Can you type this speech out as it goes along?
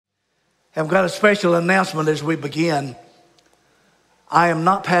I've got a special announcement as we begin. I am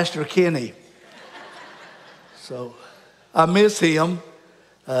not Pastor Kenny. So I miss him.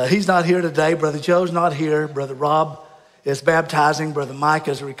 He's not here today. Brother Joe's not here. Brother Rob is baptizing. Brother Mike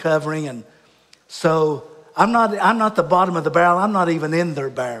is recovering. And so I'm not the bottom of the barrel. I'm not even in their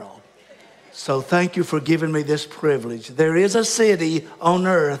barrel. So thank you for giving me this privilege. There is a city on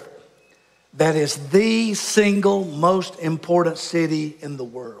earth that is the single most important city in the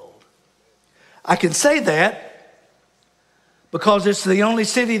world. I can say that because it's the only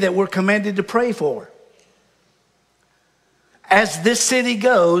city that we're commanded to pray for. As this city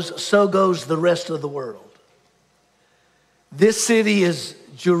goes, so goes the rest of the world. This city is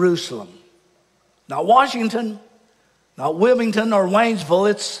Jerusalem. Not Washington, not Wilmington or Waynesville,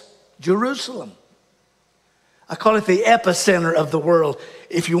 it's Jerusalem. I call it the epicenter of the world.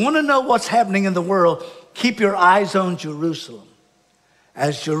 If you want to know what's happening in the world, keep your eyes on Jerusalem.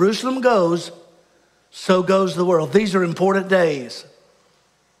 As Jerusalem goes, so goes the world. These are important days.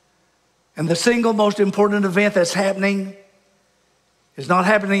 And the single most important event that's happening is not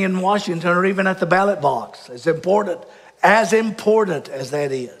happening in Washington or even at the ballot box. As important as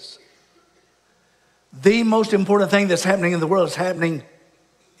that is. The most important thing that's happening in the world is happening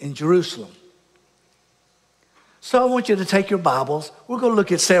in Jerusalem. So I want you to take your Bibles. We're going to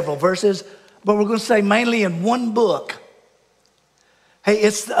look at several verses, but we're going to stay mainly in one book. Hey,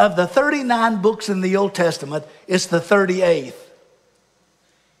 it's of the 39 books in the Old Testament, it's the 38th.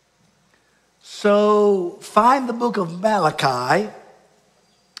 So find the book of Malachi.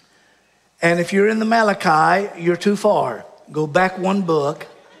 And if you're in the Malachi, you're too far. Go back one book.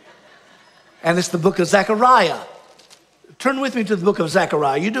 And it's the book of Zechariah. Turn with me to the book of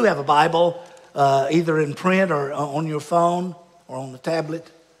Zechariah. You do have a Bible, either in print or on your phone or on the tablet.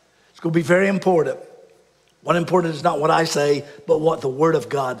 It's going to be very important. What important is not what I say, but what the Word of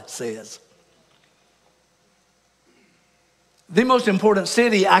God says. The most important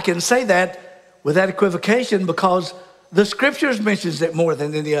city, I can say that without equivocation because the Scriptures mentions it more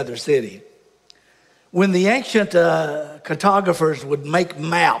than any other city. When the ancient cartographers would make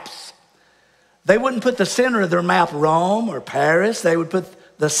maps, they wouldn't put the center of their map Rome or Paris. They would put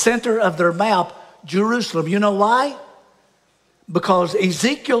the center of their map Jerusalem. You know why? Because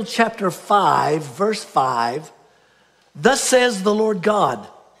Ezekiel chapter 5, verse 5, thus says the Lord God,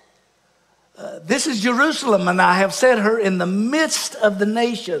 this is Jerusalem, and I have set her in the midst of the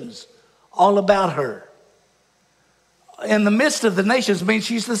nations, all about her. In the midst of the nations means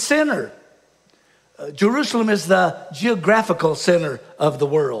she's the center. Jerusalem is the geographical center of the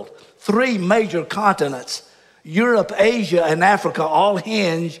world. 3 major continents, Europe, Asia, and Africa, all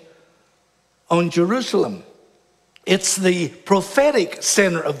hinge on Jerusalem. It's the prophetic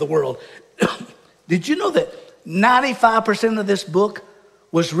center of the world. Did you know that 95% of this book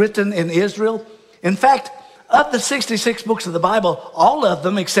was written in Israel? In fact, of the 66 books of the Bible, all of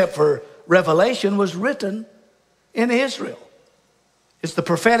them, except for Revelation, was written in Israel. It's the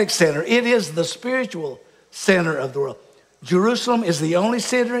prophetic center. It is the spiritual center of the world. Jerusalem is the only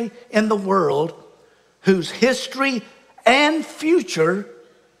city in the world whose history and future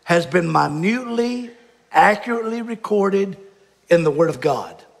has been minutely, accurately recorded in the Word of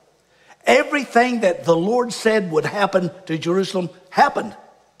God. Everything that the Lord said would happen to Jerusalem happened.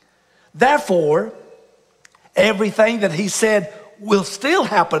 Therefore, everything that He said will still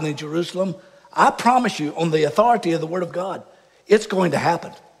happen in Jerusalem, I promise you, on the authority of the Word of God, it's going to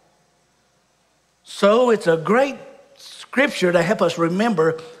happen. So it's a great scripture to help us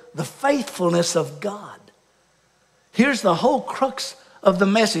remember the faithfulness of God. Here's the whole crux of the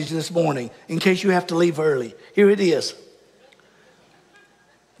message this morning, in case you have to leave early. Here it is.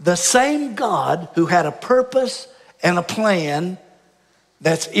 The same God who had a purpose and a plan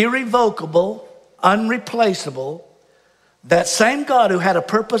that's irrevocable, unreplaceable, that same God who had a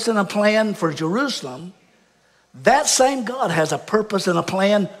purpose and a plan for Jerusalem, that same God has a purpose and a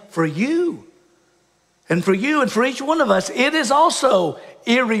plan for you. And for you and for each one of us, it is also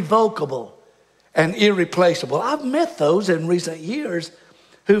irrevocable and irreplaceable. I've met those in recent years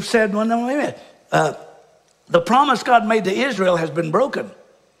who've said, well, no, wait a minute. The promise God made to Israel has been broken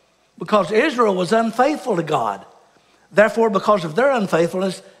because Israel was unfaithful to God. Therefore, because of their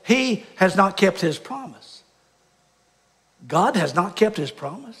unfaithfulness, He has not kept His promise. God has not kept His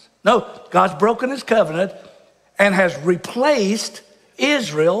promise. No, God's broken His covenant and has replaced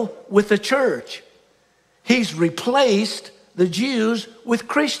Israel with the church. He's replaced the Jews with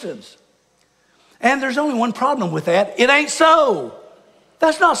Christians. And there's only one problem with that. It ain't so.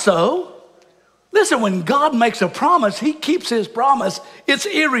 That's not so. Listen, when God makes a promise, He keeps His promise. It's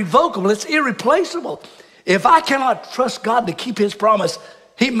irrevocable. It's irreplaceable. If I cannot trust God to keep His promise,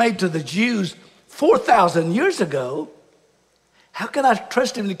 he made to the Jews 4,000 years ago, how can I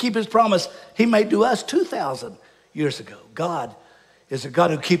trust him to keep his promise he made to us 2,000 years ago? God is a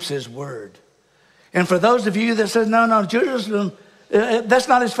God who keeps his word. And for those of you that says, no, Jerusalem, that's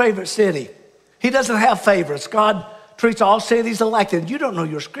not his favorite city. He doesn't have favorites. God treats all cities alike. And you don't know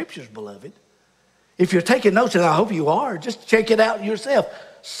your scriptures, beloved. If you're taking notes, and I hope you are, just check it out yourself.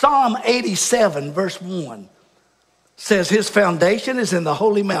 Psalm 87, verse 1 says, his foundation is in the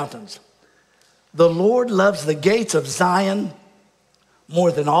holy mountains. The Lord loves the gates of Zion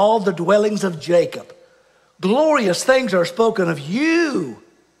more than all the dwellings of Jacob. Glorious things are spoken of you,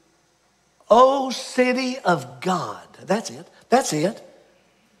 O city of God. That's it. That's it.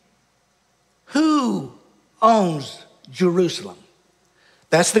 Who owns Jerusalem?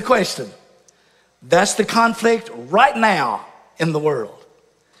 That's the question. That's the conflict right now in the world.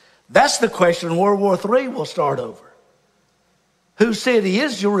 That's the question World War III will start over. Whose city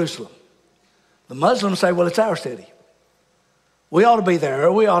is Jerusalem? The Muslims say, well, it's our city. We ought to be there,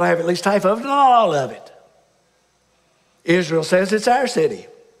 or we ought to have at least half of it, not all of it. Israel says it's our city.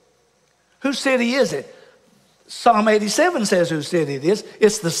 Whose city is it? Psalm 87 says whose city it is.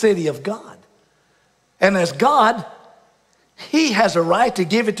 It's the city of God. And as God, he has a right to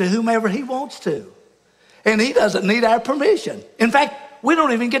give it to whomever he wants to. And he doesn't need our permission. In fact, we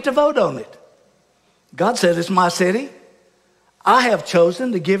don't even get to vote on it. God said, it's my city. I have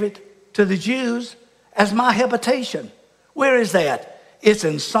chosen to give it to the Jews as my habitation. Where is that? It's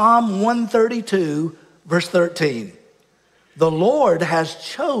in Psalm 132, verse 13. The Lord has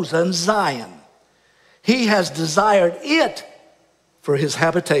chosen Zion. He has desired it for his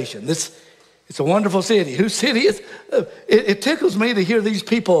habitation. It's a wonderful city. Whose city is? It tickles me to hear these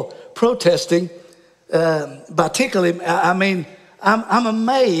people protesting. By tickling, I mean, I'm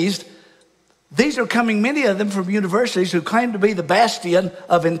amazed. These are coming, many of them from universities who claim to be the bastion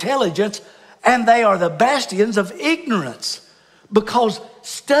of intelligence, and they are the bastions of ignorance. Because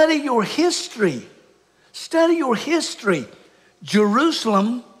study your history. Study your history.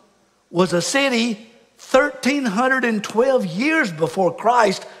 Jerusalem was a city 1,312 years before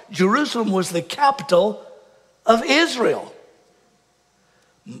Christ. Jerusalem was the capital of Israel.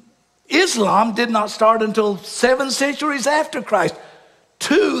 Islam did not start until 7 centuries after Christ.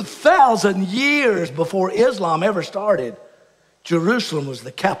 2,000 years before Islam ever started, Jerusalem was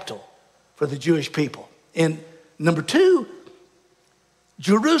the capital for the Jewish people. And number 2,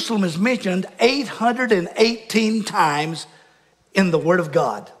 Jerusalem is mentioned 818 times in the Word of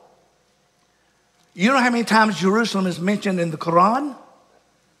God. You know how many times Jerusalem is mentioned in the Quran?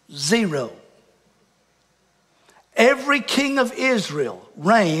 0. Every king of Israel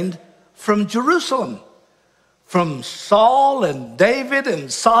reigned from Jerusalem. From Saul and David and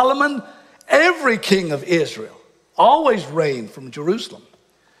Solomon, every king of Israel always reigned from Jerusalem.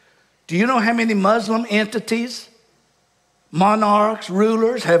 Do you know how many Muslim entities, monarchs,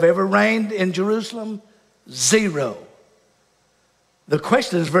 rulers have ever reigned in Jerusalem? 0. The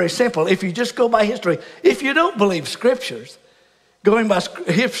question is very simple. If you just go by history, if you don't believe scriptures, going by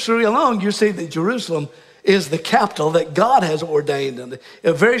history alone, you see that Jerusalem is the capital that God has ordained, and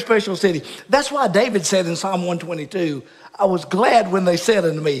a very special city. That's why David said in Psalm 122, I was glad when they said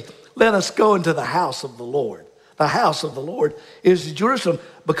unto me, let us go into the house of the Lord. The house of the Lord is Jerusalem,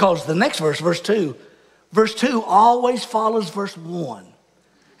 because the next verse 2 always follows verse 1.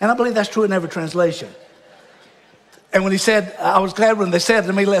 And I believe that's true in every translation. And when he said, I was glad when they said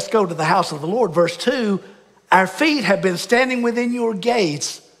to me, let's go to the house of the Lord. Verse 2, our feet have been standing within your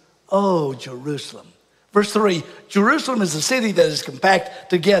gates, O Jerusalem. Verse 3, Jerusalem is a city that is compact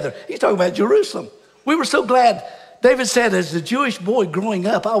together. He's talking about Jerusalem. We were so glad. David said, as a Jewish boy growing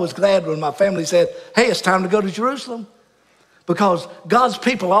up, I was glad when my family said, hey, it's time to go to Jerusalem. Because God's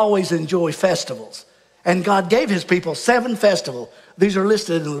people always enjoy festivals. And God gave his people 7 festivals. These are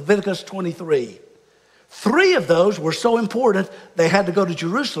listed in Leviticus 23. 3 of those were so important, they had to go to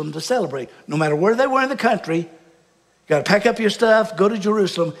Jerusalem to celebrate. No matter where they were in the country, you got to pack up your stuff, go to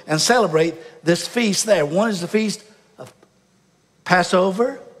Jerusalem, and celebrate this feast there. One is the feast of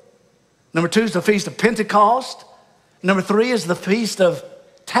Passover. Number 2 is the feast of Pentecost. Number 3 is the feast of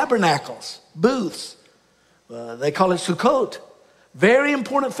tabernacles, booths. They call it Sukkot. Very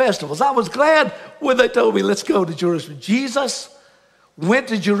important festivals. I was glad when they told me, let's go to Jerusalem. Jesus went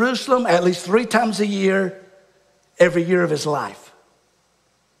to Jerusalem at least 3 times a year, every year of his life.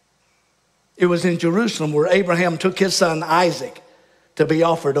 It was in Jerusalem where Abraham took his son Isaac to be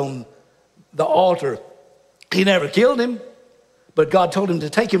offered on the altar. He never killed him, but God told him to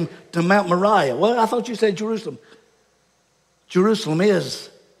take him to Mount Moriah. Well, I thought you said Jerusalem. Jerusalem is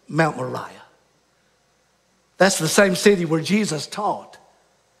Mount Moriah. That's the same city where Jesus taught.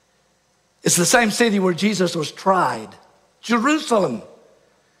 It's the same city where Jesus was tried. Jerusalem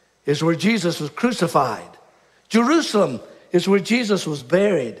is where Jesus was crucified. Jerusalem is where Jesus was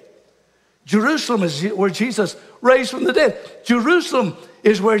buried. Jerusalem is where Jesus raised from the dead. Jerusalem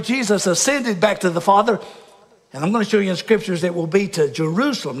is where Jesus ascended back to the Father. And I'm going to show you in scriptures that will be to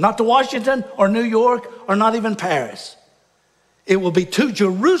Jerusalem, not to Washington or New York or not even Paris. It will be to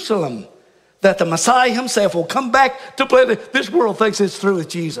Jerusalem that the Messiah himself will come back to play. This world thinks it's through with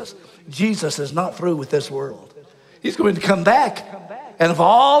Jesus. Jesus is not through with this world. He's going to come back. And of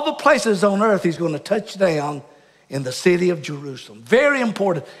all the places on earth, he's going to touch down in the city of Jerusalem. Very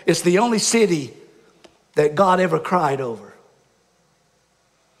important. It's the only city that God ever cried over.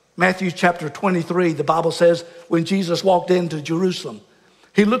 Matthew chapter 23, the Bible says, when Jesus walked into Jerusalem,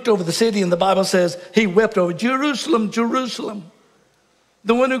 he looked over the city, and the Bible says he wept over Jerusalem, Jerusalem,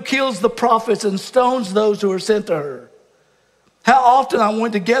 the one who kills the prophets and stones those who are sent to her. How often I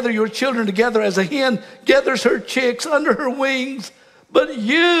went to gather your children together as a hen gathers her chicks under her wings, but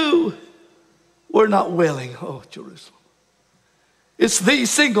you were not willing. Oh, Jerusalem. It's the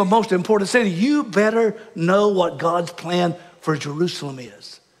single most important city. You better know what God's plan for Jerusalem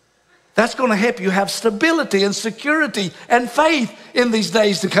is. That's going to help you have stability and security and faith in these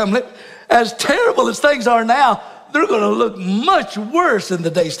days to come. As terrible as things are now, they're going to look much worse in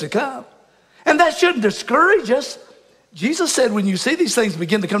the days to come. And that shouldn't discourage us. Jesus said, when you see these things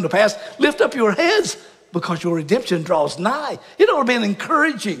begin to come to pass, lift up your heads because your redemption draws nigh. It ought to be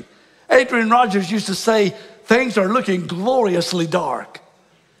encouraging. Adrian Rogers used to say, things are looking gloriously dark.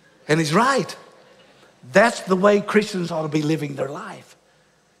 And he's right. That's the way Christians ought to be living their life.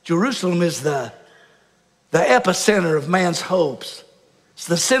 Jerusalem is the epicenter of man's hopes. It's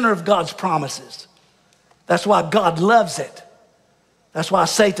the center of God's promises. That's why God loves it. That's why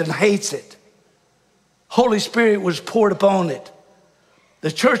Satan hates it. Holy Spirit was poured upon it.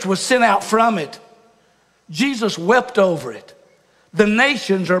 The church was sent out from it. Jesus wept over it. The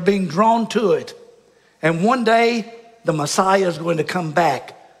nations are being drawn to it. And one day, the Messiah is going to come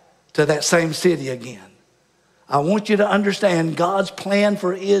back to that same city again. I want you to understand God's plan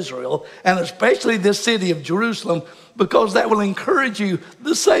for Israel, and especially this city of Jerusalem, because that will encourage you.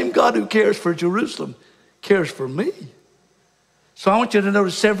 The same God who cares for Jerusalem cares for me. So I want you to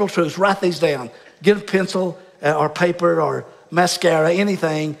notice several truths. Write these down. Get a pencil or paper or mascara,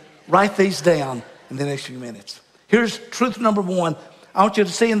 anything. Write these down in the next few minutes. Here's truth number one. I want you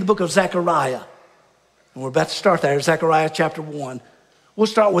to see in the book of Zechariah. And we're about to start there, Zechariah chapter 1. We'll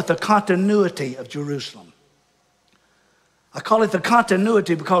start with the continuity of Jerusalem. I call it the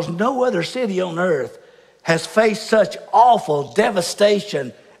continuity because no other city on earth has faced such awful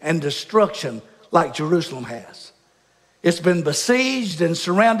devastation and destruction like Jerusalem has. It's been besieged and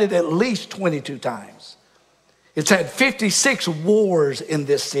surrounded at least 22 times. It's had 56 wars in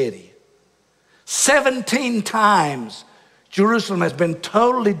this city. 17 times Jerusalem has been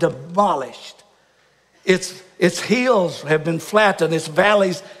totally demolished. Its hills have been flattened. Its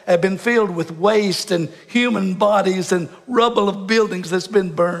valleys have been filled with waste and human bodies and rubble of buildings that's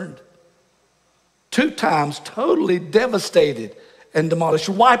been burned. 2 times totally devastated and demolished,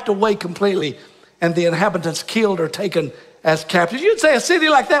 wiped away completely, and the inhabitants killed or taken as captives. You'd say a city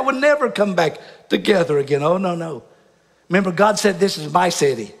like that would never come back together again. Oh, no, no. Remember, God said, this is my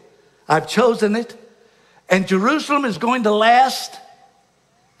city. I've chosen it. And Jerusalem is going to last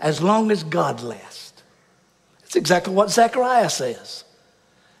as long as God lasts. That's exactly what Zechariah says.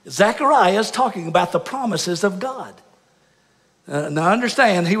 Zechariah is talking about the promises of God. Now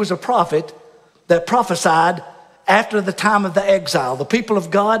understand, he was a prophet that prophesied after the time of the exile. The people of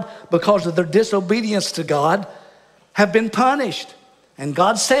God, because of their disobedience to God, have been punished. And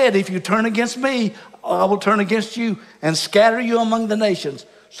God said, if you turn against me, I will turn against you and scatter you among the nations.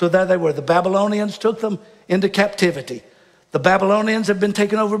 So there they were. The Babylonians took them into captivity. The Babylonians have been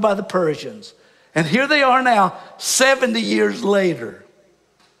taken over by the Persians. And here they are now, 70 years later.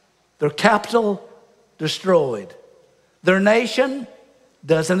 Their capital destroyed. Their nation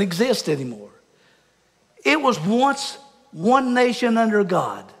doesn't exist anymore. It was once one nation under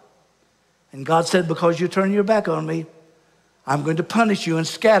God. And God said, because you turn your back on me, I'm going to punish you and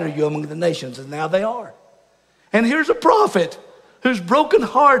scatter you among the nations. And now they are. And here's a prophet who's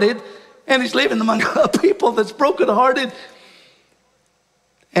brokenhearted, and he's living among a people that's brokenhearted.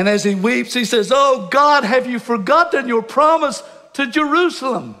 And as he weeps, he says, oh God, have you forgotten your promise to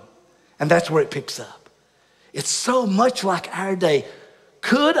Jerusalem? And that's where it picks up. It's so much like our day.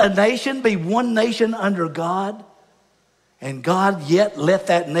 Could a nation be one nation under God, and God yet let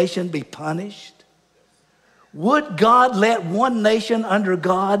that nation be punished? Would God let one nation under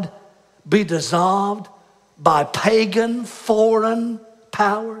God be dissolved by pagan, foreign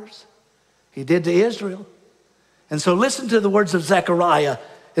powers? He did to Israel. And so listen to the words of Zechariah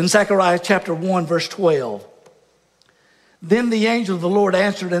in Zechariah chapter 1, verse 12. Then the angel of the Lord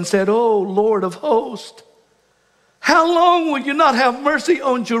answered and said, O Lord of hosts, how long will you not have mercy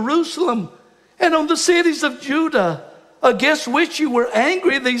on Jerusalem and on the cities of Judah, against which you were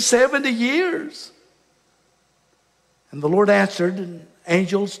angry these 70 years? And the Lord answered, and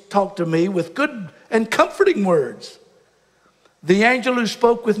angels talked to me with good and comforting words. The angel who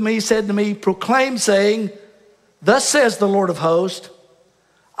spoke with me said to me, proclaim, saying, thus says the Lord of hosts,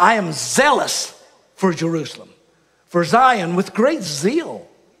 I am zealous for Jerusalem, for Zion with great zeal.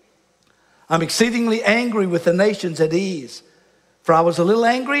 I'm exceedingly angry with the nations at ease. For I was a little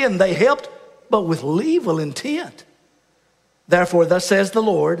angry and they helped, but with evil intent. Therefore, thus says the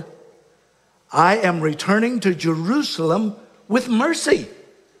Lord, I am returning to Jerusalem with mercy.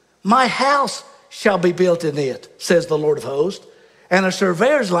 My house shall be built in it, says the Lord of hosts, and a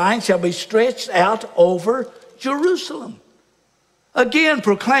surveyor's line shall be stretched out over Jerusalem. Again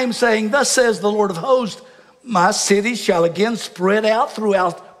proclaim, saying, thus says the Lord of hosts, my city shall again spread out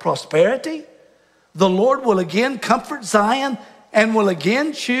throughout prosperity. The Lord will again comfort Zion and will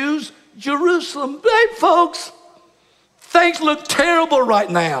again choose Jerusalem. Hey, folks, things look terrible right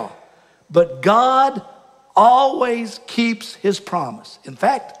now, but God always keeps his promise. In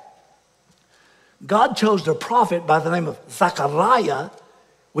fact, God chose a prophet by the name of Zechariah,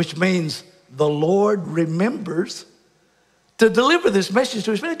 which means the Lord remembers, to deliver this message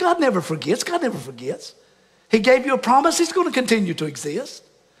to his people. God never forgets. God never forgets. He gave you a promise. He's going to continue to exist.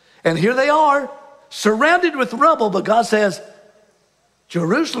 And here they are, surrounded with rubble, but God says,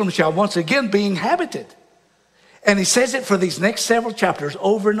 Jerusalem shall once again be inhabited. And he says it for these next several chapters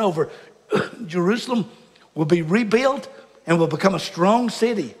over and over. Jerusalem will be rebuilt and will become a strong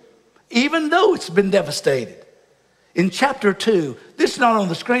city, even though it's been devastated. In chapter 2, this is not on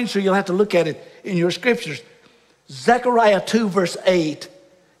the screen, so you'll have to look at it in your scriptures. Zechariah 2, verse 8,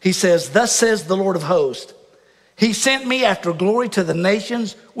 he says, thus says the Lord of hosts, he sent me after glory to the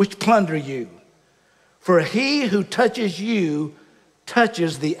nations which plunder you. For he who touches you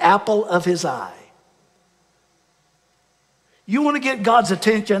touches the apple of his eye. You want to get God's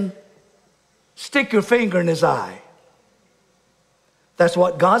attention? Stick your finger in his eye. That's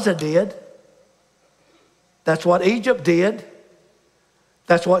what Gaza did. That's what Egypt did.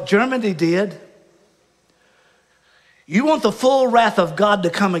 That's what Germany did. You want the full wrath of God to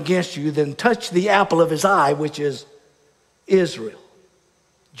come against you, then touch the apple of his eye, which is Israel,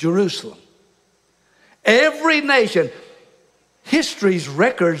 Jerusalem. Every nation, history's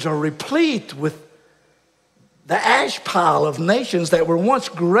records are replete with the ash pile of nations that were once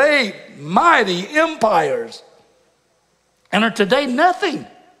great, mighty empires and are today nothing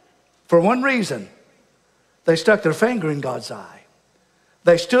for one reason. They stuck their finger in God's eye.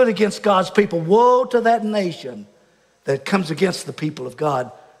 They stood against God's people. Woe to that nation that comes against the people of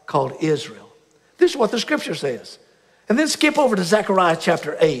God called Israel. This is what the scripture says. And then skip over to Zechariah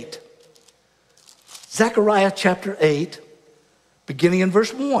chapter 8. Zechariah chapter 8, beginning in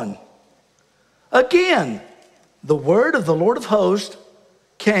verse 1. Again, the word of the Lord of hosts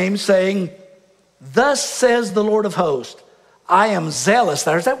came, saying, thus says the Lord of hosts, I am zealous.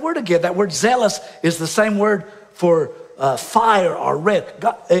 There's that word again. That word zealous is the same word for fire or red.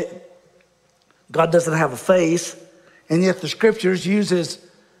 God doesn't have a face, and yet the scriptures uses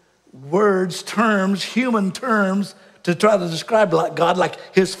words, terms, human terms, to try to describe God, like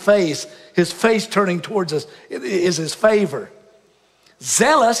his face turning towards us is his favor.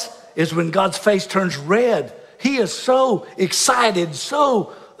 Zealous is when God's face turns red. He is so excited,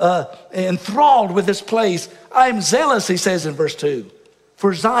 so enthralled with this place. I'm zealous, he says in verse 2,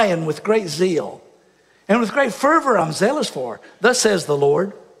 for Zion with great zeal. And with great fervor I'm zealous for. Thus says the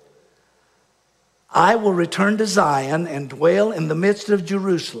Lord, I will return to Zion and dwell in the midst of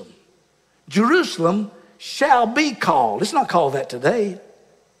Jerusalem. Jerusalem shall be called, it's not called that today,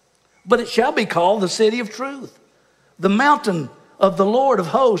 but it shall be called the city of truth, the mountain of the Lord of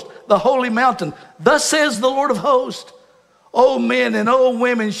hosts, the holy mountain. Thus says the Lord of hosts, old men and old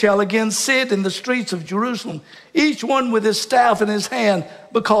women shall again sit in the streets of Jerusalem, each one with his staff in his hand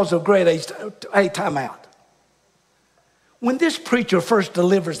because of great age. Hey, time out. When this preacher first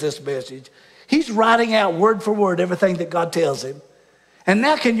delivers this message, he's writing out word for word everything that God tells him. And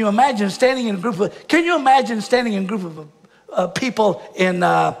now can you imagine standing in a group of people in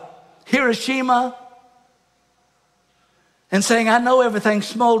Hiroshima and saying, I know everything's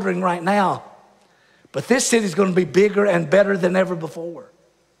smoldering right now, but this city's going to be bigger and better than ever before.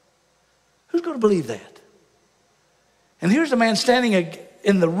 Who's going to believe that? And here's a man standing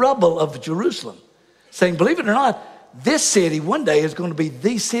in the rubble of Jerusalem saying, believe it or not, this city one day is going to be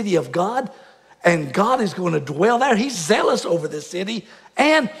the city of God, and God is going to dwell there. He's zealous over this city.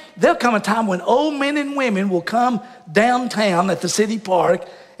 And there'll come a time when old men and women will come downtown at the city park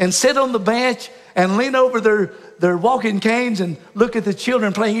and sit on the bench and lean over their walking canes and look at the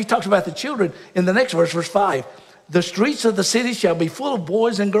children playing. He talks about the children in the next verse, verse 5. The streets of the city shall be full of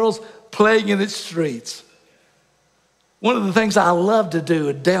boys and girls playing in its streets. One of the things I love to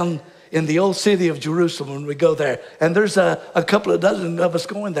do down in the old city of Jerusalem when we go there, and there's a couple of dozen of us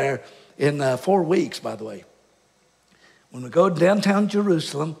going there in 4 weeks, by the way. When we go downtown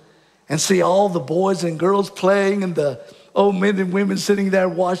Jerusalem and see all the boys and girls playing and the old men and women sitting there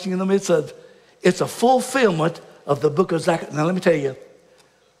watching them, it's a fulfillment of the book of Zechariah. Now let me tell you,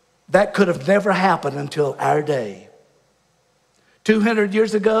 that could have never happened until our day. 200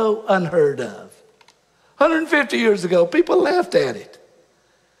 years ago, unheard of. 150 years ago, people laughed at it.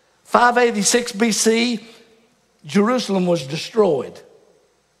 586 BC, Jerusalem was destroyed.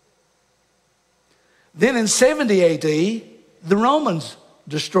 Then in 70 AD, the Romans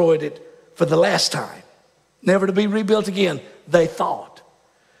destroyed it for the last time, never to be rebuilt again, they thought.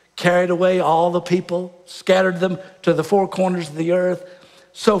 Carried away all the people, scattered them to the four corners of the earth.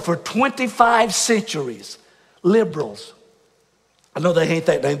 So for 25 centuries, liberals, I know they hate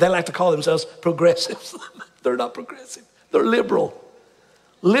that name, they like to call themselves progressives. They're not progressive, they're liberal.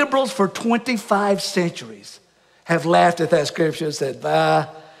 Liberals for 25 centuries have laughed at that scripture and said,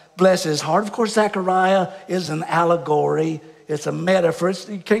 bless his heart. Of course, Zechariah is an allegory. It's a metaphor.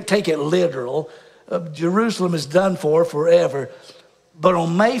 You can't take it literal. Jerusalem is done for forever. But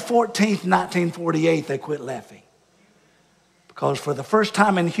on May 14th, 1948, they quit laughing. Because for the first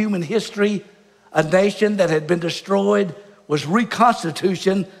time in human history, a nation that had been destroyed was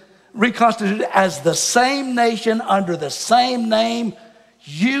reconstituted as the same nation under the same name,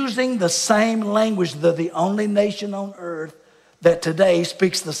 using the same language. They're the only nation on earth that today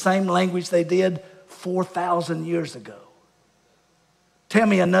speaks the same language they did 4,000 years ago. Tell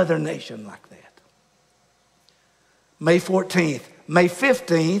me another nation like that. May 14th. May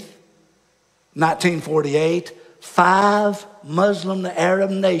 15th, 1948, 5 Muslim Arab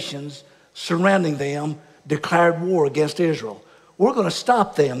nations surrounding them declared war against Israel. We're going to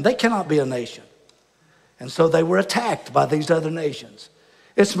stop them. They cannot be a nation. And so they were attacked by these other nations.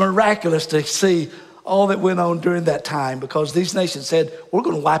 It's miraculous to see all that went on during that time because these nations said, we're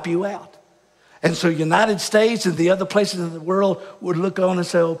going to wipe you out. And so United States and the other places in the world would look on and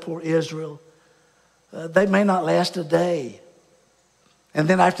say, oh, poor Israel. They may not last a day. And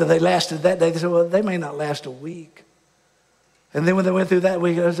then after they lasted that day, they said, well, they may not last a week. And then when they went through that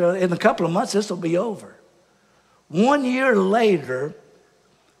week, they said, in a couple of months, this will be over. 1 year later,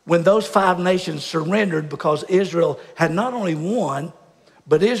 when those 5 nations surrendered because Israel had not only won,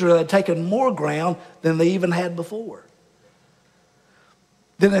 but Israel had taken more ground than they even had before.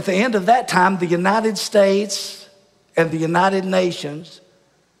 Then at the end of that time, the United States and the United Nations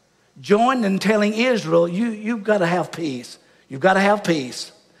joined in telling Israel, you've got to have peace. You've got to have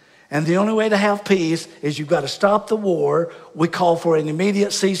peace. And the only way to have peace is you've got to stop the war. We call for an immediate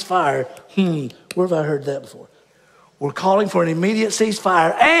ceasefire. Where have I heard that before? We're calling for an immediate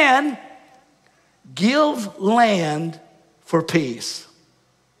ceasefire and give land for peace.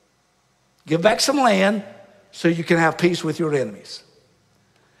 Give back some land so you can have peace with your enemies.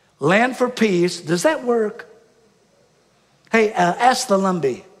 Land for peace. Does that work? Hey, ask the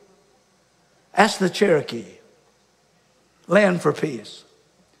Lumbee. Ask the Cherokee. Land for peace.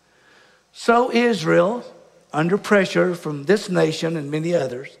 So Israel, under pressure from this nation and many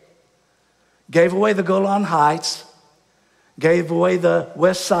others, gave away the Golan Heights, gave away the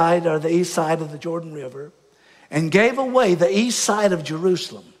west side or the east side of the Jordan River, and gave away the east side of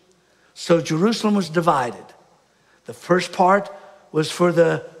Jerusalem. So Jerusalem was divided. The first part was for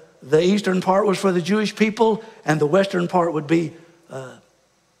the eastern part was for the Jewish people, and the western part would be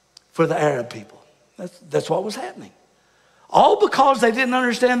for the Arab people. That's what was happening. All because they didn't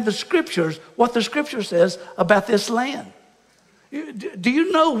understand the scriptures, what the scripture says about this land. Do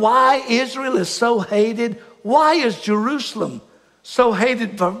you know why Israel is so hated? Why is Jerusalem so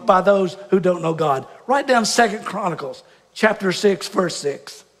hated by those who don't know God? Write down 2 Chronicles chapter 6, verse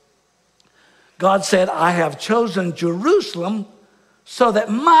 6. God said, I have chosen Jerusalem so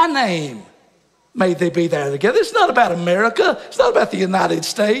that my name may they be there together. It's not about America. It's not about the United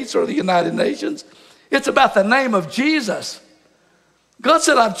States or the United Nations. It's about the name of Jesus. God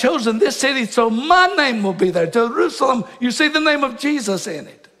said, I've chosen this city so my name will be there. Jerusalem, you see the name of Jesus in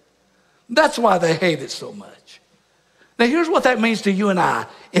it. That's why they hate it so much. Now here's what that means to you and I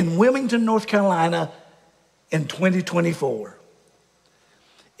in Wilmington, North Carolina in 2024.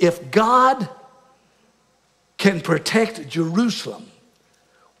 If God can protect Jerusalem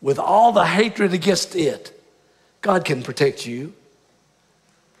with all the hatred against it, God can protect you.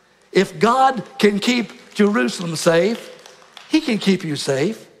 If God can keep Jerusalem safe, he can keep you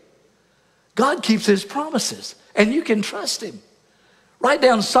safe. God keeps his promises, and you can trust him. Write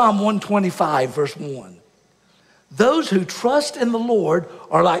down Psalm 125, verse 1. Those who trust in the Lord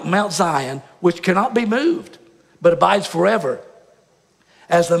are like Mount Zion, which cannot be moved, but abides forever.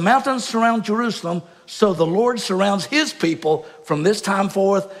 As the mountains surround Jerusalem, so the Lord surrounds his people from this time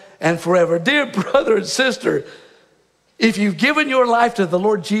forth and forever. Dear brother and sister, if you've given your life to the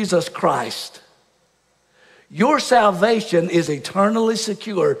Lord Jesus Christ, your salvation is eternally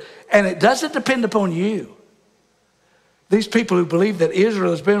secure, and it doesn't depend upon you. These people who believe that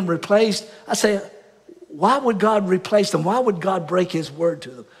Israel has been replaced, I say, why would God replace them? Why would God break his word to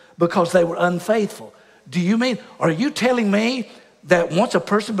them? Because they were unfaithful. Are you telling me that once a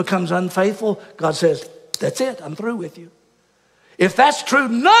person becomes unfaithful, God says, that's it, I'm through with you? If that's true,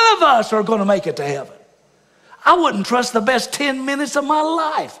 none of us are going to make it to heaven. I wouldn't trust the best 10 minutes of my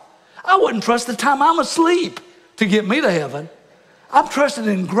life. I wouldn't trust the time I'm asleep to get me to heaven. I'm trusting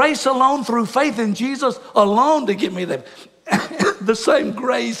in grace alone, through faith in Jesus alone, to get me there. The same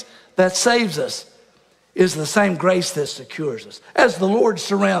grace that saves us is the same grace that secures us. As the Lord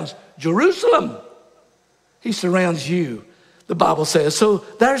surrounds Jerusalem, he surrounds you, the Bible says. So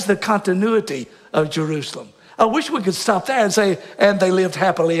there's the continuity of Jerusalem. I wish we could stop there and say, and they lived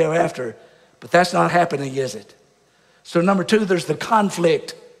happily ever after. But that's not happening, is it? So number two, there's the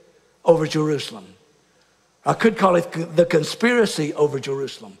conflict over Jerusalem. I could call it the conspiracy over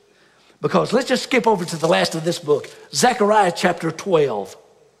Jerusalem. Because let's just skip over to the last of this book, Zechariah chapter 12.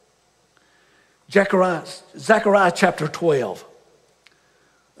 Zechariah chapter 12.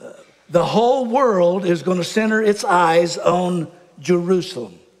 The whole world is going to center its eyes on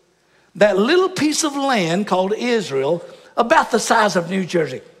Jerusalem. That little piece of land called Israel, about the size of New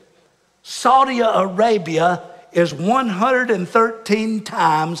Jersey. Saudi Arabia is 113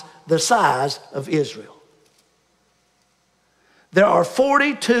 times the size of Israel. There are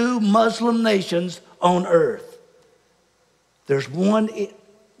 42 Muslim nations on earth. There's one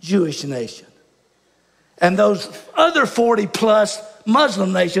Jewish nation. And those other 40 plus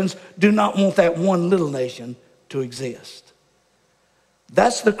Muslim nations do not want that one little nation to exist.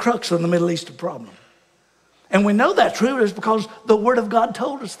 That's the crux of the Middle Eastern problem. And we know that true is because the Word of God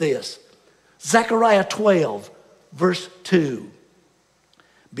told us this. Zechariah 12, verse 2.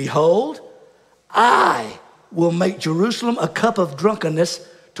 Behold, I will make Jerusalem a cup of drunkenness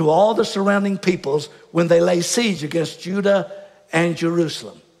to all the surrounding peoples when they lay siege against Judah and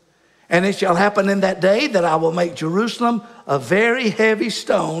Jerusalem. And it shall happen in that day that I will make Jerusalem a very heavy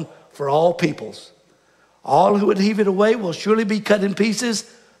stone for all peoples. All who would heave it away will surely be cut in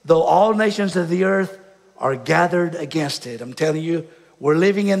pieces, though all nations of the earth are gathered against it. I'm telling you, we're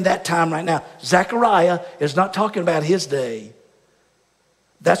living in that time right now. Zechariah is not talking about his day.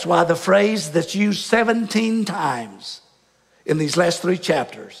 That's why the phrase that's used 17 times in these last 3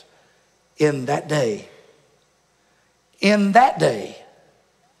 chapters, in that day. In that day.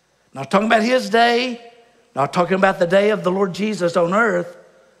 Not talking about his day, not talking about the day of the Lord Jesus on earth,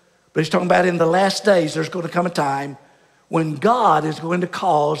 but he's talking about in the last days, there's going to come a time when God is going to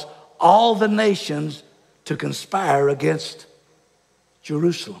cause all the nations to conspire against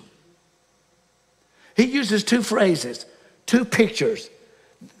Jerusalem. He uses 2 phrases, 2 pictures.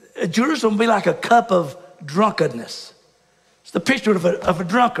 Jerusalem will be like a cup of drunkenness. It's the picture of a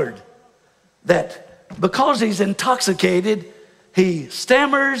drunkard that because he's intoxicated, he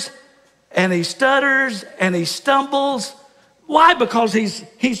stammers and he stutters and he stumbles. Why? Because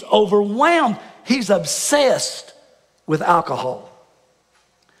he's overwhelmed. He's obsessed with alcohol.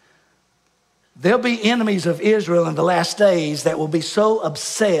 There'll be enemies of Israel in the last days that will be so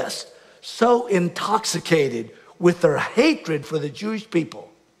obsessed, so intoxicated with their hatred for the Jewish people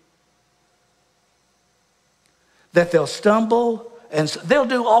that they'll stumble and they'll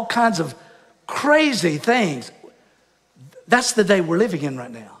do all kinds of crazy things. That's the day we're living in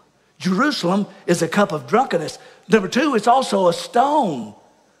right now. Jerusalem is a cup of drunkenness. Number 2, it's also a stone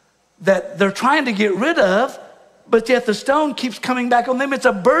that they're trying to get rid of, but yet the stone keeps coming back on them. It's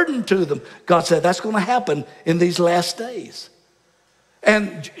a burden to them. God said that's going to happen in these last days.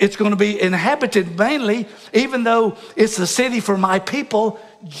 And it's going to be inhabited mainly, even though it's a city for my people,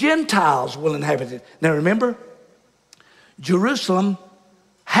 Gentiles will inhabit it. Now remember, Jerusalem,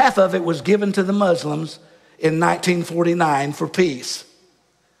 half of it was given to the Muslims in 1949 for peace.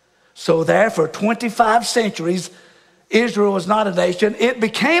 So there for 25 centuries, Israel was not a nation. It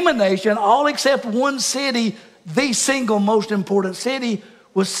became a nation, all except one city, the single most important city,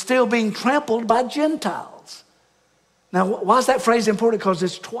 was still being trampled by Gentiles. Now, why is that phrase important? Because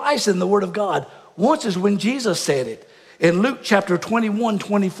it's twice in the Word of God. Once is when Jesus said it. In Luke chapter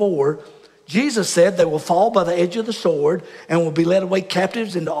 21:24, Jesus said they will fall by the edge of the sword and will be led away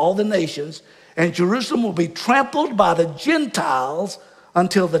captives into all the nations, and Jerusalem will be trampled by the Gentiles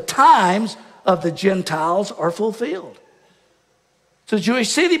until the times of the Gentiles are fulfilled. It's a Jewish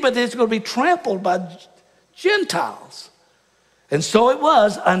city, but it's going to be trampled by Gentiles. And so it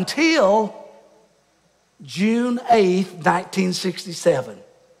was until June 8th, 1967.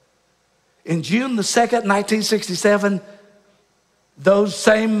 In June the 2nd, 1967, those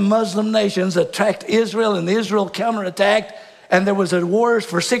same Muslim nations attacked Israel, and Israel counterattacked, and there was a war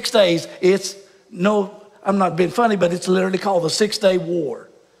for 6 days. I'm not being funny, but it's literally called the 6-Day War.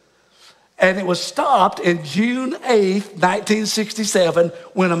 And it was stopped in June 8th, 1967,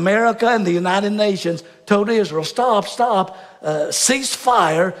 when America and the United Nations told Israel, stop, cease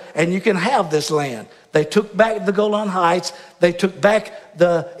fire, and you can have this land. They took back the Golan Heights, they took back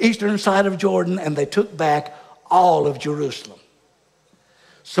the eastern side of Jordan, and they took back all of Jerusalem.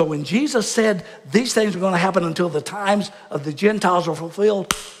 So when Jesus said these things are going to happen until the times of the Gentiles are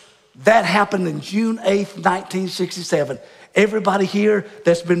fulfilled, that happened in June 8th, 1967. Everybody here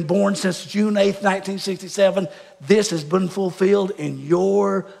that's been born since June 8th, 1967, this has been fulfilled in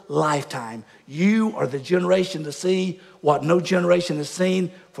your lifetime. You are the generation to see what no generation has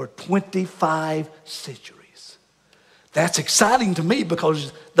seen for 25 centuries. That's exciting to me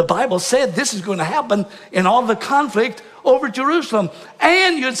because the Bible said this is going to happen in all the conflict over Jerusalem.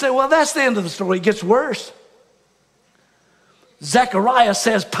 And you'd say, well, that's the end of the story. It gets worse. Zechariah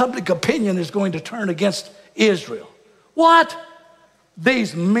says public opinion is going to turn against Israel. What?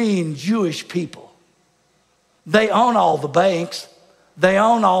 These mean Jewish people. They own all the banks. They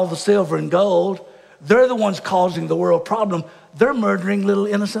own all the silver and gold. They're the ones causing the world problem. They're murdering little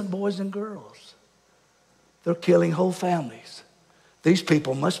innocent boys and girls. They're killing whole families. These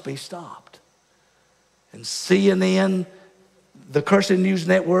people must be stopped. And CNN, the Christian News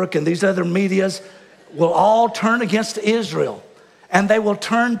Network, and these other medias will all turn against Israel. And they will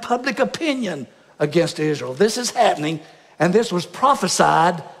turn public opinion against Israel. This is happening, and this was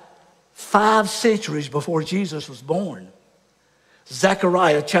prophesied 5 centuries before Jesus was born.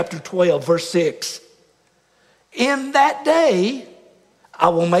 Zechariah chapter 12, verse 6. In that day, I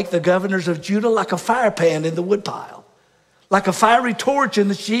will make the governors of Judah like a firepan in the woodpile, like a fiery torch in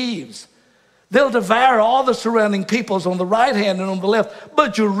the sheaves. They'll devour all the surrounding peoples on the right hand and on the left.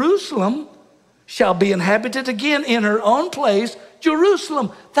 But Jerusalem shall be inhabited again in her own place.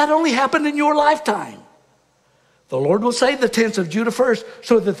 Jerusalem, that only happened in your lifetime. The Lord will save the tents of Judah first,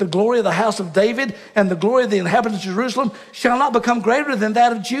 so that the glory of the house of David and the glory of the inhabitants of Jerusalem shall not become greater than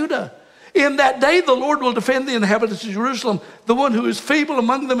that of Judah. In that day the Lord will defend the inhabitants of Jerusalem. The one who is feeble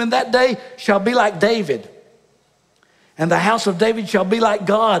among them in that day shall be like David. And the house of David shall be like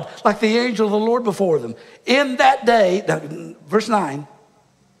God, like the angel of the Lord before them. In that day, verse 9,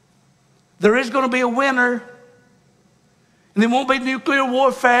 there is going to be a winner. And it won't be nuclear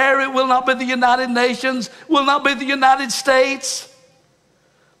warfare. It will not be the United Nations. It will not be the United States.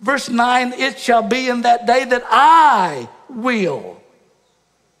 Verse 9, it shall be in that day that I will.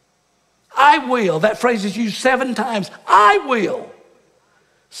 That phrase is used 7 times. I will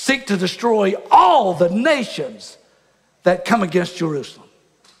seek to destroy all the nations that come against Jerusalem.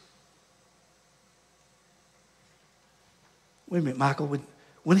 Wait a minute, Michael.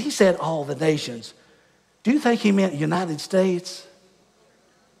 When he said all the nations, do you think he meant United States?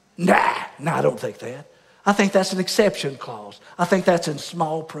 Nah, I don't think that. I think that's an exception clause. I think that's in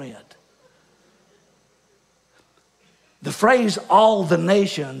small print. The phrase all the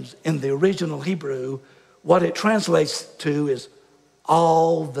nations in the original Hebrew, what it translates to is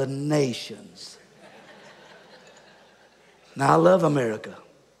all the nations. Now, I love America.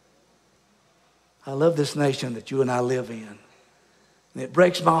 I love this nation that you and I live in. And it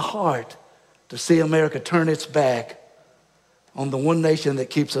breaks my heart to see America turn its back on the one nation that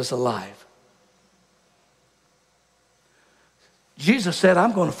keeps us alive. Jesus said,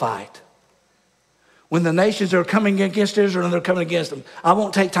 I'm going to fight. When the nations are coming against Israel and they're coming against them, I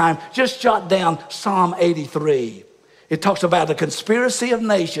won't take time. Just jot down Psalm 83. It talks about a conspiracy of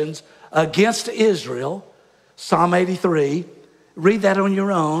nations against Israel. Psalm 83. Read that on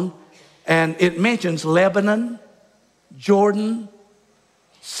your own. And it mentions Lebanon, Jordan,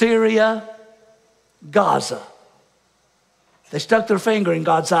 Syria, Gaza. They stuck their finger in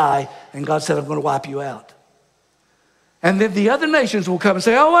God's eye, and God said, I'm going to wipe you out. And then the other nations will come and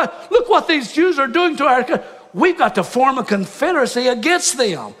say, oh, look what these Jews are doing to our country. We've got to form a confederacy against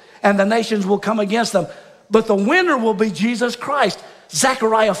them. And the nations will come against them. But the winner will be Jesus Christ.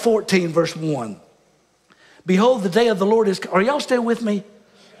 Zechariah 14, verse 1. Behold, the day of the Lord is, are y'all still with me?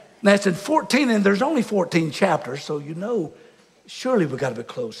 Now it's in 14, and there's only 14 chapters, so you know, surely we got to be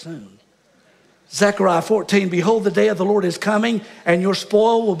close soon. Zechariah 14, behold, the day of the Lord is coming, and your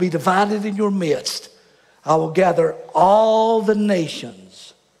spoil will be divided in your midst. I will gather all the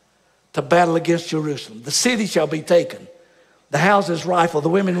nations to battle against Jerusalem. The city shall be taken, the houses rifled, the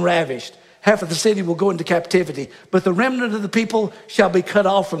women ravished. Half of the city will go into captivity, but the remnant of the people shall be cut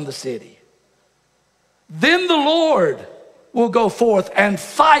off from the city. Then the Lord will go forth and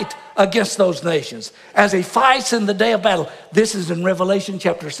fight against those nations as he fights in the day of battle. This is in Revelation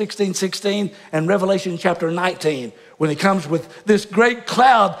chapter 16 and Revelation chapter 19, when he comes with this great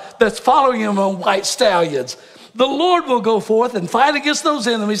cloud that's following him on white stallions. The Lord will go forth and fight against those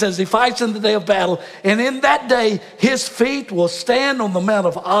enemies as he fights in the day of battle. And in that day, his feet will stand on the Mount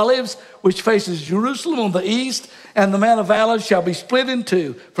of Olives, which faces Jerusalem on the east, and the Mount of Olives shall be split in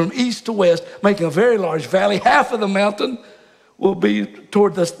two from east to west, making a very large valley. Half of the mountain will be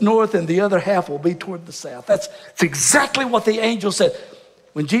toward the north, and the other half will be toward the south. That's exactly what the angel said.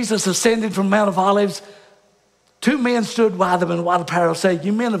 When Jesus ascended from Mount of Olives, two men stood by them in white apparel, saying,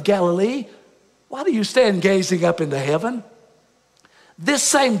 you men of Galilee, why do you stand gazing up into heaven? This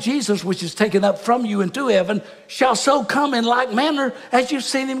same Jesus, which is taken up from you into heaven, shall so come in like manner as you've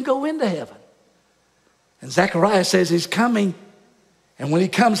seen him go into heaven. And Zechariah says he's coming, and when he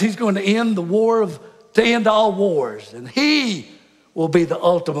comes, he's going to end the war to end all wars. And he will be the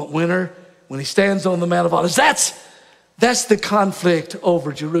ultimate winner when he stands on the Mount of Olives. That's the conflict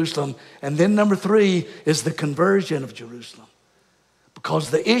over Jerusalem. And then number 3 is the conversion of Jerusalem.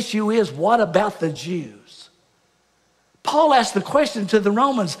 Because the issue is, what about the Jews? Paul asked the question to the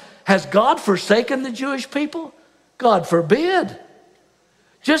Romans, has God forsaken the Jewish people? God forbid.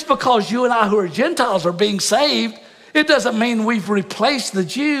 Just because you and I who are Gentiles are being saved, it doesn't mean we've replaced the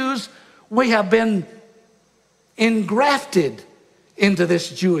Jews. We have been engrafted into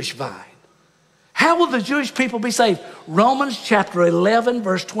this Jewish vine. How will the Jewish people be saved? Romans chapter 11,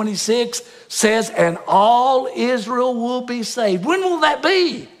 verse 26 says, and all Israel will be saved. When will that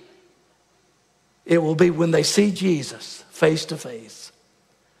be? It will be when they see Jesus face to face.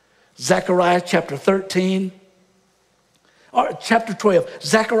 Zechariah chapter 13, or chapter 12,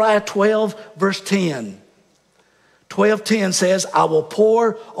 Zechariah 12, verse 10. 12:10 says, I will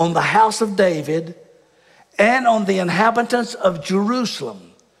pour on the house of David and on the inhabitants of Jerusalem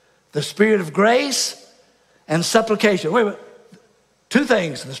the spirit of grace and supplication. Wait a minute. 2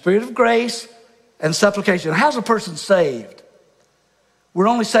 things, the spirit of grace and supplication. How's a person saved? We're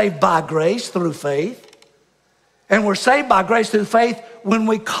only saved by grace through faith. And we're saved by grace through faith when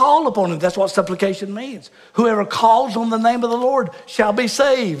we call upon him. That's what supplication means. Whoever calls on the name of the Lord shall be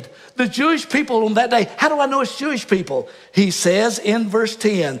saved. The Jewish people on that day, how do I know it's Jewish people? He says in verse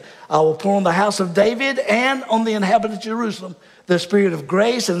 10, I will pour on the house of David and on the inhabitants of Jerusalem the spirit of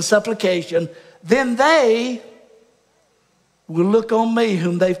grace and supplication. Then they will look on me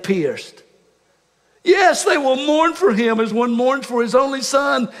whom they've pierced. Yes, they will mourn for him as one mourns for his only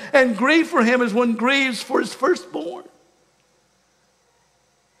son, and grieve for him as one grieves for his firstborn.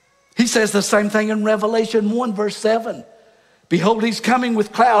 He says the same thing in Revelation 1, verse 7. Behold, he's coming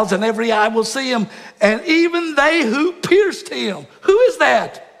with clouds, and every eye will see him, and even they who pierced him. Who is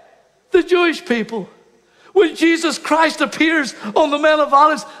that? The Jewish people. When Jesus Christ appears on the Mount of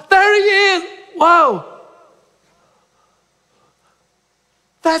Olives, there he is. Whoa.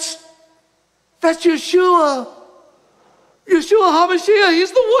 That's Yeshua. Yeshua HaMashiach.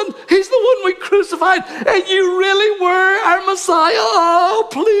 He's the one we crucified. And you really were our Messiah. Oh,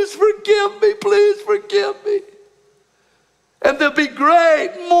 please forgive me. Please forgive me. And there'll be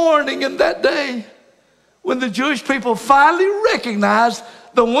great mourning in that day when the Jewish people finally recognized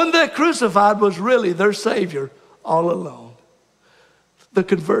the one they crucified was really their Savior all along. The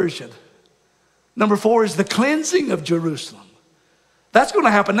conversion. Number 4 is the cleansing of Jerusalem. That's going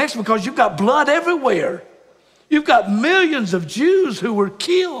to happen next because you've got blood everywhere. You've got millions of Jews who were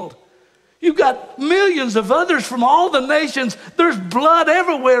killed. You've got millions of others from all the nations. There's blood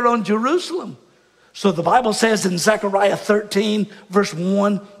everywhere on Jerusalem. So the Bible says in Zechariah 13, verse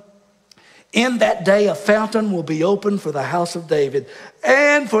 1, in that day a fountain will be opened for the house of David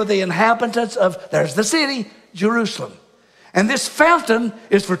and for the inhabitants of, there's the city, Jerusalem. And this fountain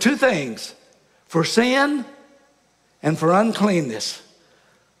is for 2 things, for sin and for uncleanness.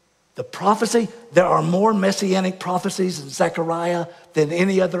 The prophecy, there are more messianic prophecies in Zechariah than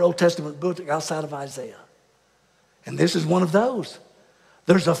any other Old Testament book outside of Isaiah. And this is one of those.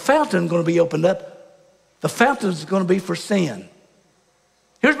 There's a fountain going to be opened up. The fountain is going to be for sin.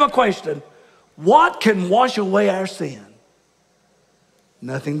 Here's my question. What can wash away our sin?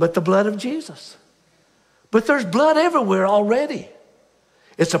 Nothing but the blood of Jesus. But there's blood everywhere already.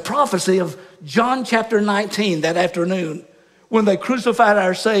 It's a prophecy of John chapter 19 that afternoon when they crucified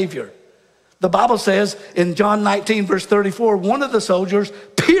our Savior. The Bible says in John 19, verse 34, one of the soldiers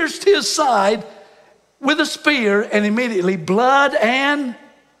pierced his side with a spear, and immediately blood and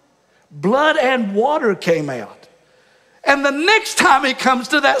water came out. And the next time he comes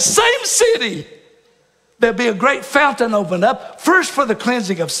to that same city, there'll be a great fountain opened up, first for the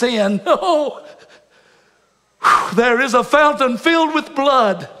cleansing of sin. Oh, there is a fountain filled with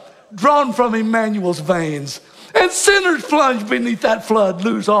blood drawn from Emmanuel's veins. And sinners plunged beneath that flood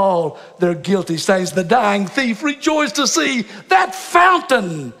lose all their guilty stains. The dying thief rejoiced to see that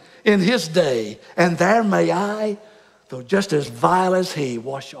fountain in his day. And there may I, though just as vile as he,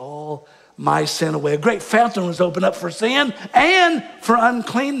 wash all my sin away. A great fountain was opened up for sin and for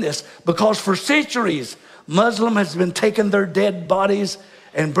uncleanness, because for centuries, Muslim has been taking their dead bodies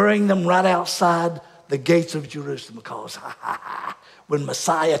and burying them right outside the gates of Jerusalem, because when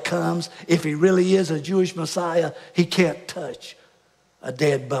Messiah comes, if he really is a Jewish Messiah, he can't touch a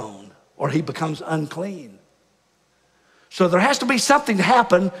dead bone or he becomes unclean. So there has to be something to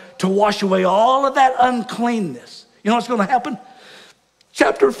happen to wash away all of that uncleanness. You know what's going to happen?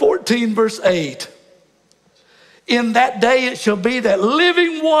 Chapter 14, verse 8. In that day it shall be that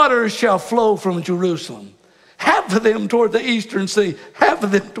living waters shall flow from Jerusalem, half of them toward the eastern sea, half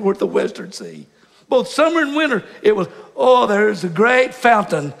of them toward the western sea. Both summer and winter, it was, there's a great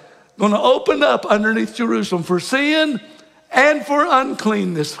fountain going to open up underneath Jerusalem for sin and for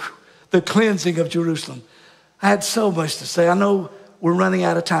uncleanness, the cleansing of Jerusalem. I had so much to say. I know we're running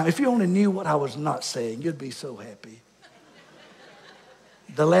out of time. If you only knew what I was not saying, you'd be so happy.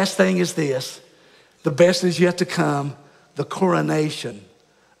 The last thing is this. The best is yet to come, the coronation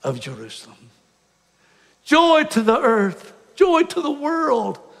of Jerusalem. Joy to the earth, joy to the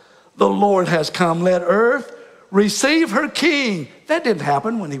world. The Lord has come. Let earth receive her king. That didn't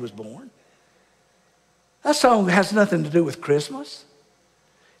happen when he was born. That song has nothing to do with Christmas.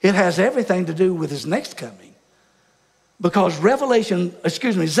 It has everything to do with his next coming. Because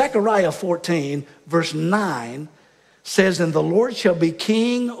Zechariah 14, verse 9 says, and the Lord shall be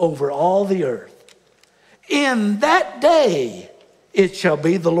king over all the earth. In that day it shall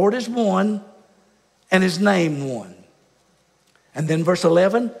be, the Lord is one and his name one. And then verse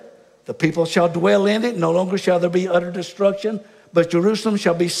 11, the people shall dwell in it. No longer shall there be utter destruction, but Jerusalem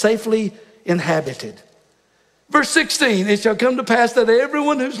shall be safely inhabited. Verse 16, it shall come to pass that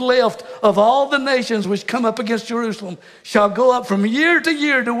everyone who's left of all the nations which come up against Jerusalem shall go up from year to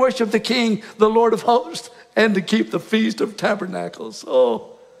year to worship the King, the Lord of hosts, and to keep the Feast of Tabernacles.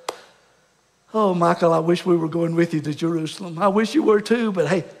 Oh, Michael, I wish we were going with you to Jerusalem. I wish you were too, but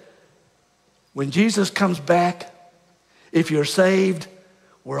hey, when Jesus comes back, if you're saved,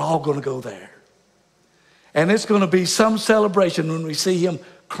 we're all going to go there. And it's going to be some celebration when we see him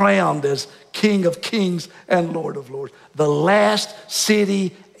crowned as King of Kings and Lord of Lords. The last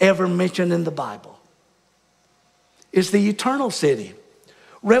city ever mentioned in the Bible is the eternal city.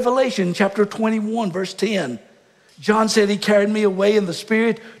 Revelation chapter 21, verse 10. John said he carried me away in the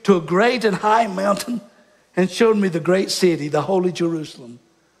spirit to a great and high mountain and showed me the great city, the holy Jerusalem,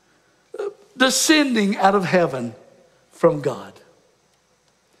 descending out of heaven from God.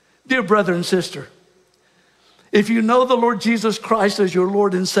 Dear brother and sister, if you know the Lord Jesus Christ as your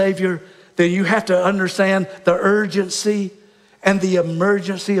Lord and Savior, then you have to understand the urgency and the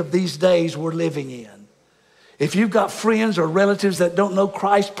emergency of these days we're living in. If you've got friends or relatives that don't know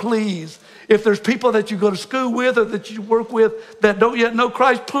Christ, please. If there's people that you go to school with or that you work with that don't yet know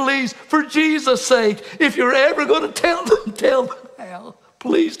Christ, please, for Jesus' sake, if you're ever going to tell them now.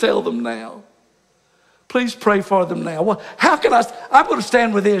 Please tell them now. Please pray for them now. Well, how can I'm going to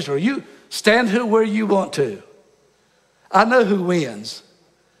stand with Israel. You stand where you want to. I know who wins.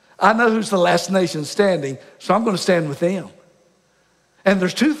 I know who's the last nation standing, so I'm going to stand with them. And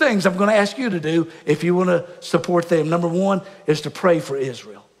there's two things I'm going to ask you to do if you want to support them. Number one is to pray for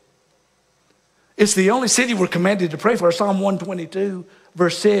Israel. It's the only city we're commanded to pray for. Psalm 122,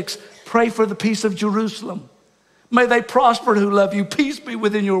 verse 6, pray for the peace of Jerusalem. May they prosper who love you. Peace be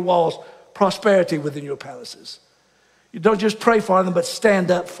within your walls, prosperity within your palaces. You don't just pray for them, but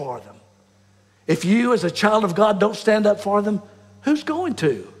stand up for them. If you as a child of God don't stand up for them, who's going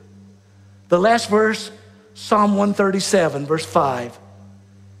to? The last verse, Psalm 137, verse 5.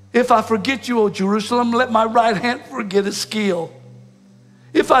 If I forget you, O Jerusalem, let my right hand forget its skill.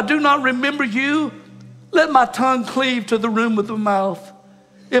 If I do not remember you, let my tongue cleave to the roof of the mouth.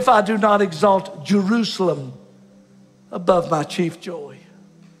 If I do not exalt Jerusalem above my chief joy.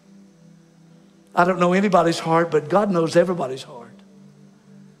 I don't know anybody's heart, but God knows everybody's heart.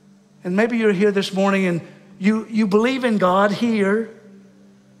 And maybe you're here this morning and You believe in God here.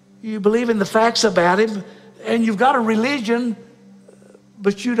 You believe in the facts about him. And you've got a religion,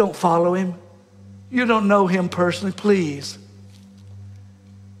 but you don't follow him. You don't know him personally. Please.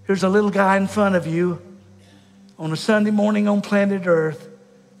 Here's a little guy in front of you on a Sunday morning on planet Earth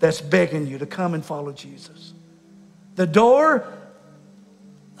that's begging you to come and follow Jesus. The door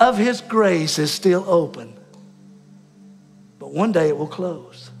of his grace is still open, but one day it will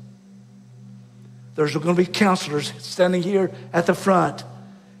close. There's going to be counselors standing here at the front.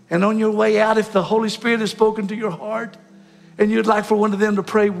 And on your way out, if the Holy Spirit has spoken to your heart and you'd like for one of them to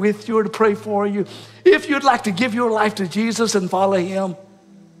pray with you or to pray for you, if you'd like to give your life to Jesus and follow him,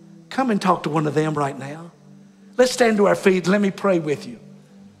 come and talk to one of them right now. Let's stand to our feet. Let me pray with you.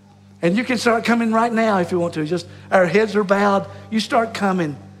 And you can start coming right now if you want to. Just our heads are bowed. You start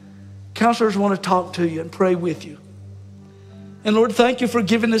coming. Counselors want to talk to you and pray with you. And Lord, thank you for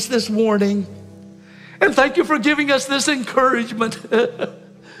giving us this warning. And thank you for giving us this encouragement.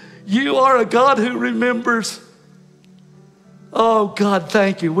 You are a God who remembers. Oh, God,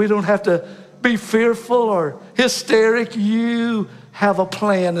 thank you. We don't have to be fearful or hysteric. You have a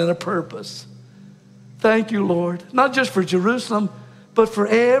plan and a purpose. Thank you, Lord. Not just for Jerusalem, but for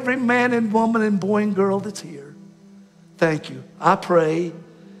every man and woman and boy and girl that's here. Thank you. I pray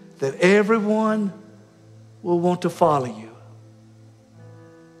that everyone will want to follow you.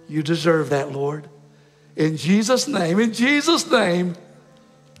 You deserve that, Lord. In Jesus' name,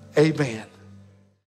 amen.